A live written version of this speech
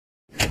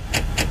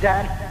Hit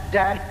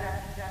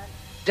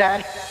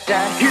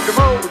the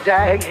road,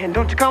 Jack, and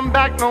don't you come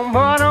back no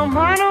more, no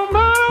more, no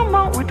more, no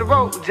more. Hit the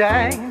road,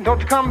 Jack, don't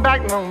you come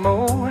back no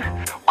more.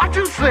 What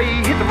you say?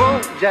 Hit the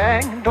road,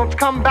 Jack, don't you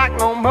come back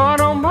no more,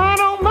 no more,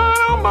 no more,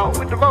 no more.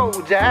 Hit the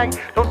road, Jack,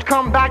 don't you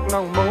come back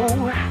no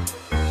more.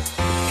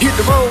 Hit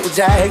the road,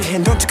 Jack,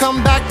 and don't you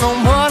come back no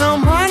more, no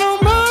more, no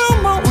more,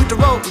 no more. Hit the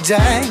road,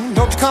 Jack,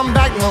 don't you come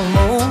back no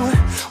more.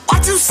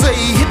 What you say?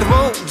 Hit the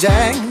road,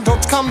 Jack,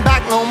 don't you come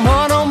back no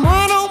more, no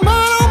more, no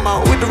more, no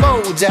more. Hit the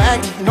road,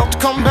 Jack, don't you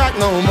come back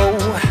no more.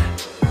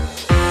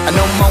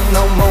 No more,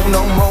 no more,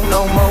 no more,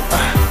 no more.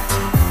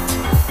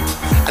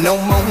 No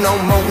more, no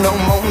more, no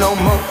more, no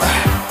more.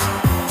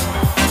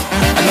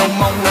 No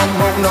more, no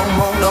more, no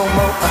more, no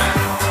more.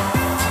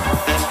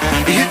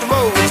 Hit the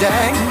road,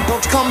 Jack,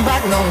 don't you come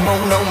back no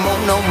more, no more,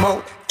 no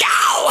more.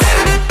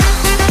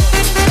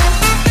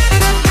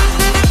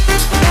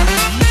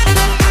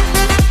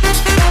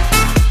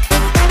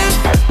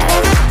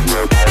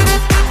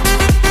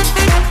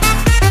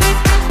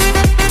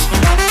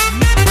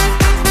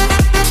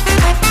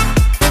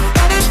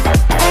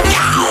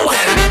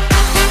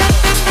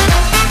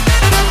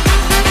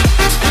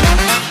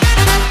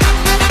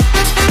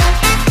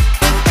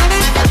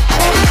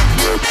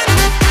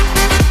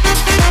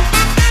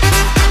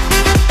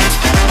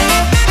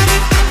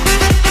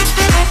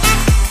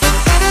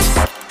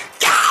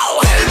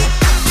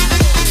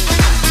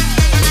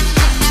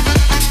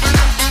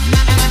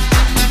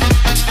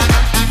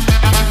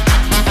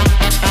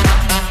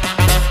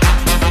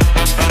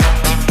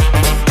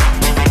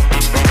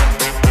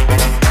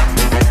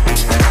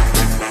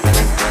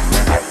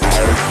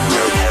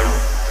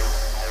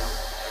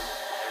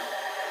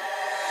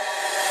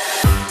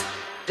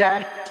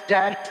 Dad,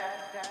 dad,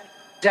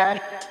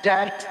 dad,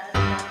 dad,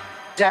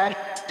 dad,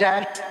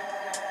 dad,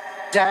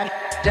 dad,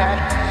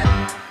 dad,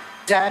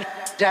 dad,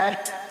 dad,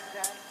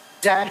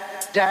 dad,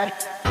 dad,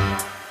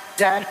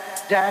 dad,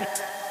 dad,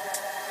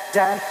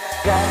 dad.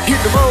 Hit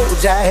the road,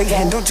 Jack,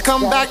 and don't you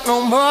come back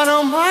no more,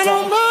 no more,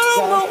 no more,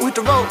 no more. Hit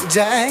the road,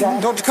 Jack,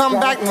 don't you come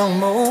back no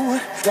more.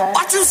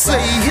 What you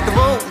say? Hit the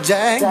road,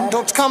 Jack,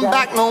 don't you come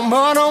back no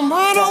more, no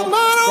more, no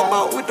more, no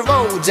more. Hit the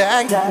road,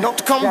 Jack, don't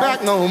you come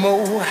back no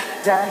more.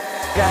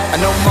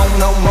 No more,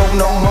 no more,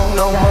 no more,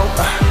 no more.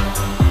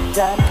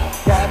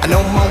 No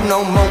more, no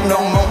more, no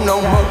more,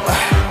 no more.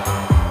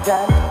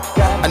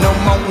 No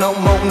more, no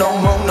more, no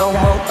more, no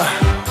more.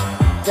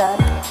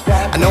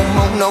 No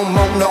more, no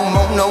more, no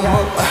more, no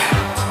more.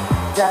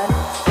 No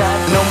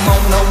more,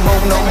 no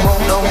more, no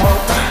more, no more.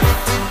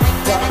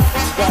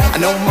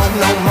 No more,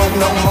 no more,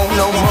 no more,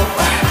 no more.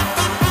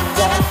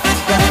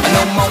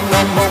 No more, no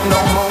more, no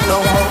more, no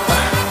more.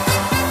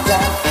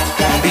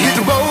 Hit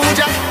the road,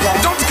 Jack,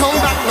 don't you come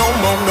back no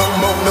more, no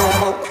more, no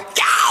more.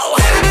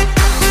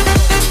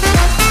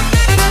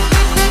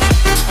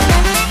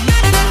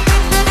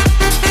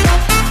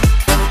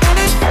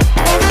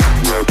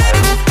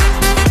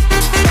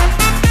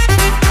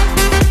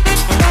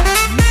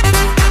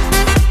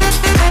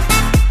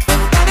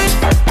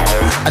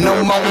 No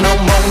more, no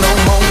more, no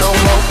more, no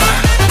more.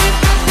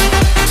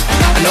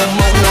 No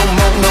more, no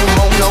more, no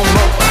more, no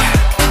more.